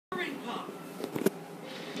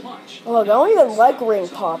Oh, I don't even like ring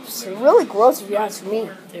pops. They're really gross if you ask me.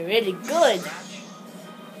 They're really good.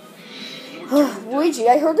 Luigi,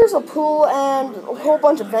 I heard there's a pool and a whole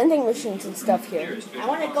bunch of vending machines and stuff here. I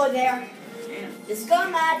want to go there. Let's go,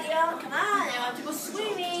 Mario. Come on, I want to go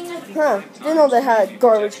swimming. Huh, didn't know they had a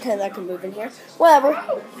garbage can that could move in here. Whatever.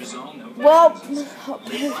 Well,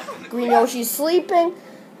 Green Yoshi's sleeping.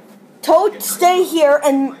 Toad, stay here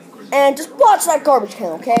and just watch that garbage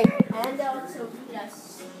can, okay? And also,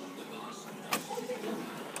 yes.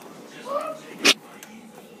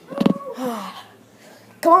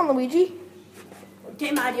 Come on, Luigi.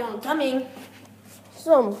 Okay, Mario, I'm coming.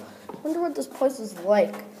 So, I wonder what this place is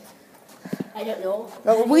like. I don't know.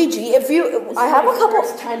 Now, Luigi, I have a couple.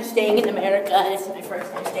 First time staying in America. This is my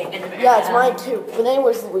first time staying in America. Yeah, it's mine too. But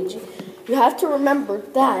anyways, Luigi, you have to remember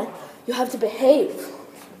that you have to behave.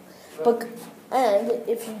 And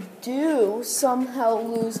if you do somehow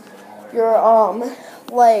lose your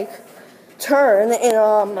turn in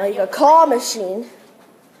a claw machine,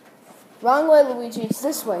 wrong way, Luigi. It's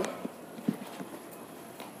this way.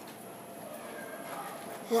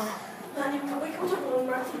 Mario, can we come to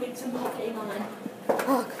Walmart to get some Pokemon?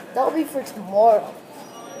 Oh, that'll be for tomorrow.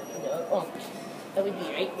 No, that would be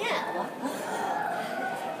right now.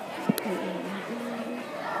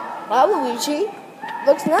 Wow, Luigi,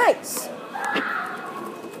 looks nice.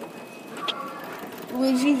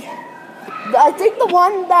 Luigi, I think the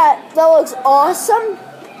one that looks awesome.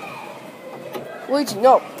 Luigi,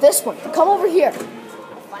 no, this one. Come over here.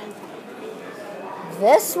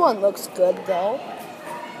 This one looks good though.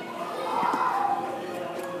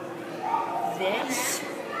 This.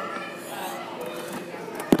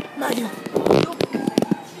 Mario. A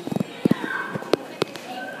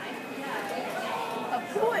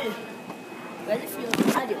pool. Where it feels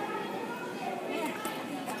Mario. Yeah.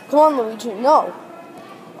 Come on, Luigi. No.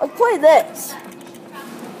 Let's play this.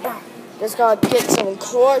 Just gotta get some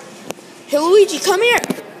cord. Hey, Luigi, come here.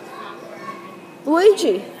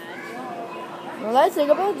 Luigi. Well, I think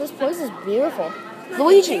about it, this place is beautiful.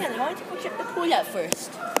 Luigi. Hang on, I want to go check the pool out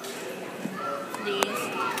first. Please.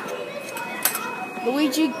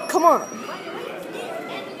 Luigi, come on.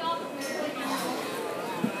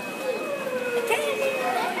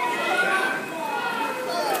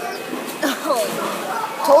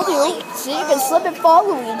 Told you. See, you can slip and fall,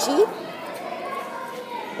 Luigi.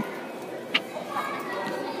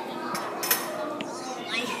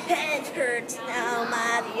 My head hurts now,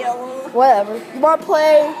 Mario. Whatever. You want to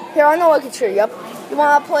play? Here, I know I can cheer you up. You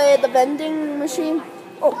want to play the vending machine?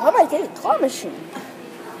 Oh, how about getting a claw machine?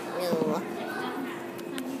 Ew.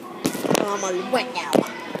 I'm all wet now.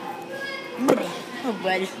 I'm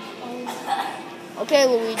ready. Okay,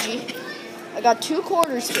 Luigi. I got 2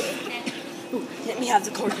 quarters here. Ooh, let me have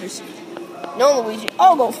the quarters. No, Luigi.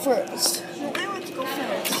 I'll go first. No, I want to go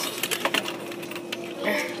first.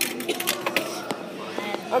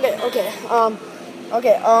 Okay.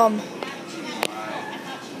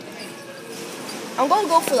 I'm gonna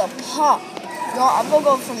go for the pop. No, I'm gonna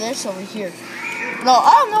go for this over here. No,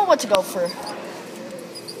 I don't know what to go for.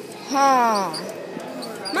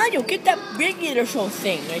 Mario, get that regular show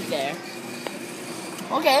thing right there.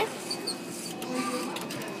 Okay.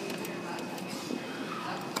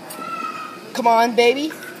 Come on,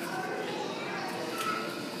 baby.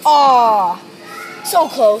 Aw, so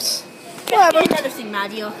close. Whatever. Another thing,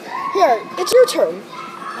 Mario. Here, it's your turn.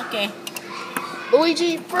 Okay.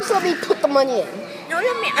 Luigi, first let me put the money in. No,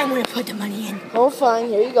 let me. I'm gonna put the money in. Oh, fine.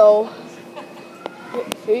 Here you go.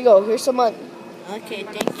 Here you go. Here's some money. Okay,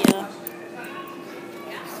 thank you.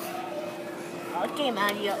 Okay,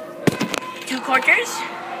 Mario. 2 quarters?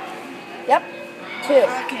 Yep. 2.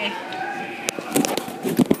 Okay.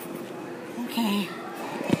 Okay.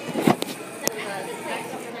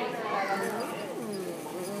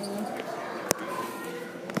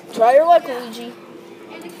 Try your luck, Luigi.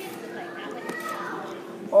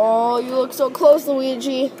 Oh, you look so close,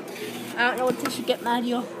 Luigi. I don't know what this should get,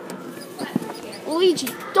 Mario. Luigi,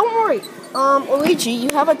 don't worry. Luigi, you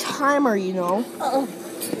have a timer, you know. Uh-oh.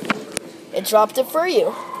 It dropped it for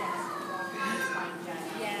you.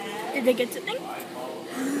 Did they get something?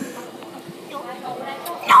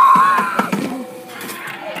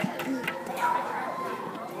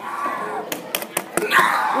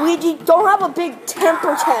 Luigi, don't have a big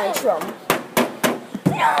temper tantrum.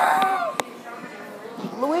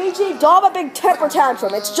 Luigi, don't have a big temper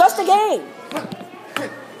tantrum. It's just a game.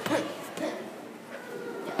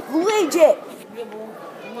 Luigi.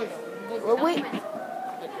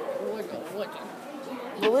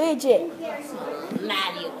 Luigi.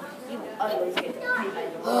 Mario. You always get the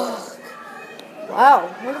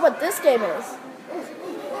Wow, look what this game is.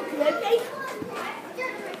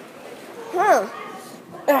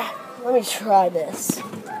 Let me try this.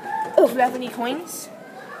 Do you have any coins?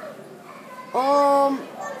 No.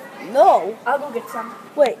 I'll go get some.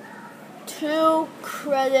 Wait. 2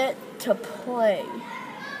 credit to play.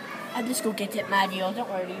 I'll just go get it, Mario. Don't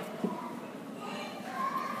worry.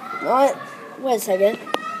 What? Wait a second.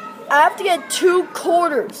 I have to get 2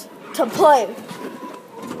 quarters to play.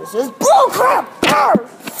 This is bullcrap!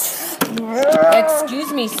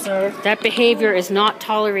 Excuse me, sir. That behavior is not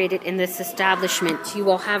tolerated in this establishment. You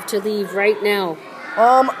will have to leave right now.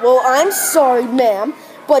 Well, I'm sorry, ma'am,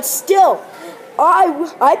 but still,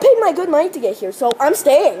 I paid my good money to get here, so I'm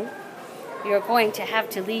staying. You're going to have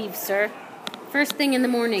to leave, sir. First thing in the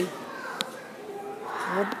morning.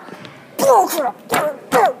 Bullcrap!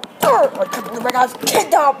 I can't believe I got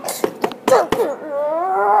kicked out.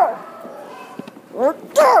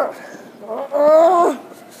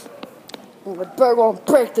 I better go and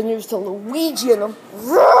break the news to Luigi and them.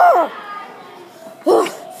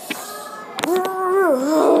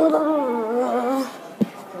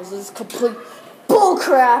 This is complete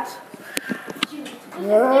bullcrap.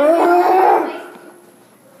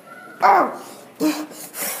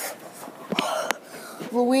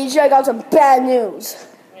 Luigi, I got some bad news.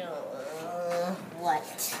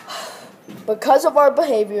 What? Because of our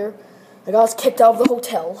behavior, I got us kicked out of the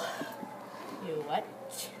hotel. You what?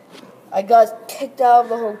 I got kicked out of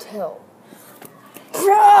the hotel.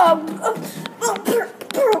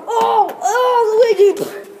 Luigi!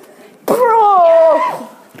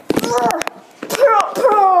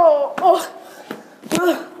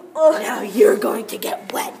 Now you're going to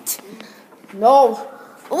get wet. No.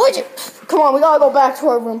 Luigi! Come on, we gotta go back to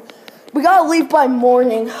our room. We gotta leave by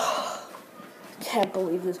morning. Can't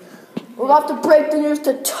believe this. We'll have to break the news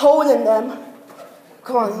to Toad and them.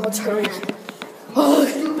 Come on, let's hurry.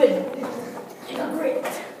 Stupid. Great.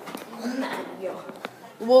 Mario.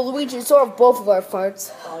 Well, Luigi, it's sort of both of our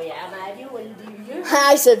farts. Oh yeah, Mario, what do you do?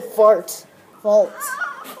 I said farts. Fault.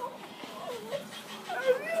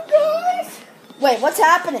 Wait, what's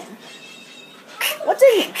happening? What's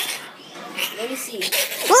in here? Let me see.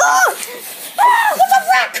 What's a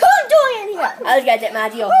raccoon doing in here? I'll get it,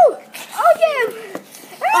 Mario. Okay.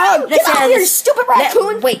 Get out of here, stupid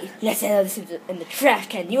raccoon! Wait, let's end this in the trash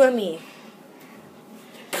can, you and me.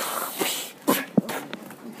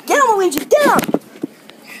 Get him, Luigi, get him!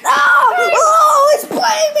 Oh, it's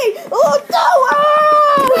biting me! Oh, no!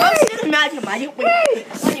 Hold still, Mario.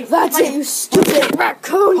 Wait. That's it, you stupid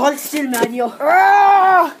raccoon! Hold still, Mario.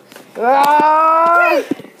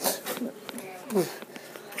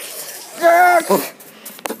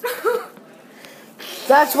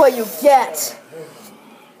 That's what you get.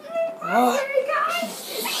 You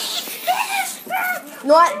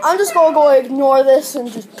know what? I'm just gonna go ignore this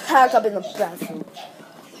and just pack up in the bathroom.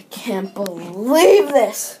 I can't believe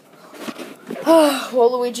this.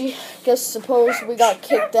 Well, Luigi, suppose we got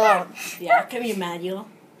kicked out. Yeah, come here, Mario.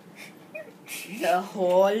 The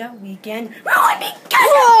whole weekend. Oh,